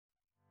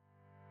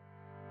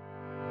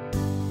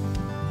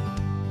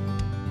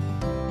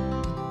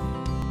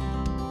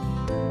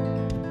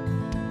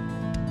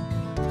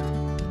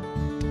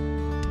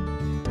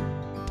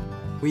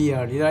We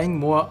are relying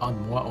more and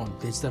more on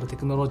digital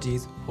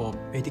technologies for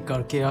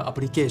medical care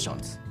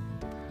applications.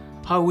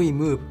 How we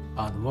move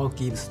and work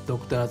gives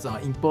doctors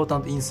an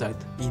important insight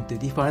into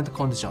different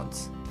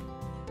conditions.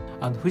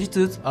 And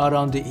Fujitsu's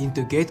R&D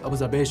into gait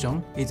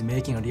observation is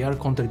making a real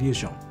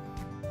contribution.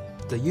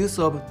 The use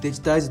of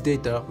digitized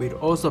data will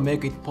also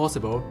make it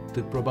possible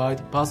to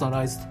provide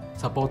personalized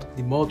support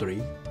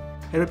remotely,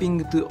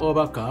 helping to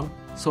overcome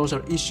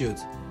social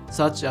issues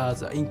such as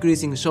the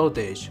increasing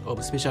shortage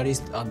of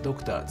specialists and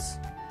doctors.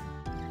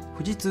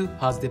 Fujitsu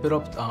has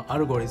developed an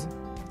algorithm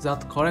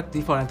that collects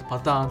different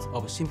patterns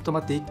of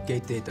symptomatic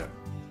gait data.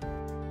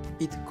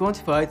 It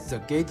quantifies the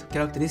gait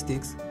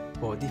characteristics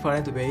for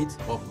different ways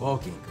of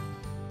walking,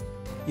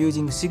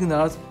 using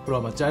signals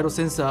from a gyro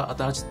sensor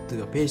attached to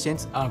the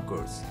patient's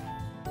ankles.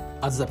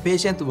 As the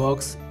patient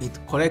walks, it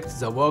collects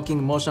the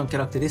walking motion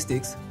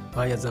characteristics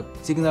via the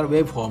signal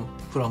waveform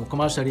from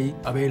commercially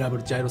available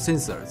gyro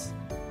sensors,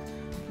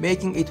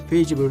 making it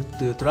feasible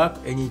to track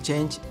any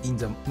change in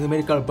the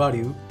numerical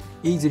value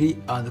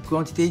easily and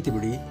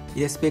quantitatively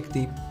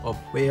irrespective of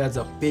where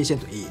the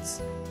patient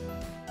is.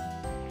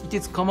 It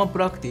is common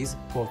practice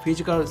for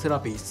physical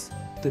therapists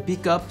to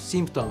pick up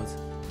symptoms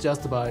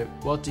just by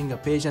watching a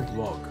patient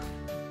walk.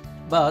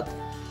 But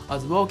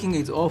as walking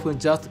is often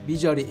just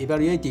visually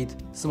evaluated,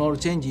 small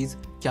changes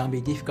can be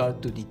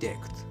difficult to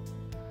detect.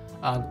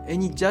 And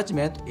any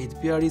judgment is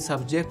purely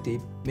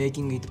subjective,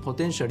 making it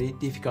potentially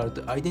difficult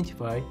to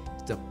identify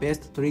the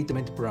best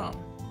treatment plan.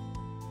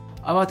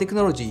 Our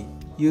technology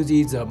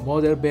uses a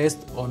model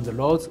based on the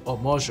laws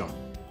of motion,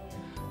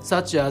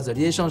 such as the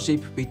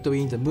relationship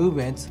between the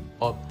movements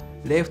of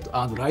left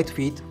and right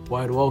feet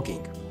while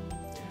walking,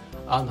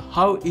 and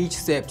how each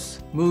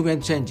step's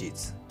movement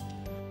changes.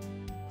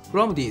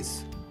 From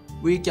this,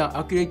 we can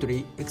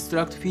accurately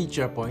extract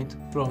feature points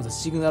from the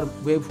signal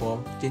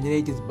waveform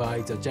generated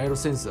by the gyro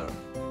sensor.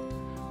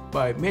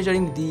 By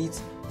measuring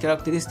these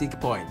characteristic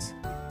points,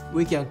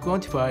 we can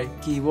quantify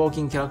key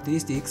walking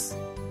characteristics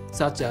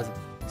such as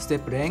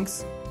step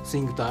length,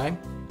 swing time,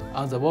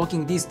 and the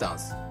walking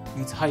distance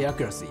with high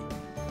accuracy.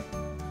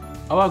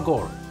 Our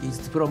goal is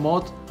to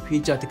promote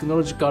future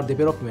technological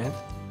development,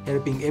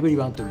 helping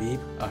everyone to live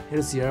a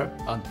healthier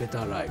and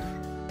better life.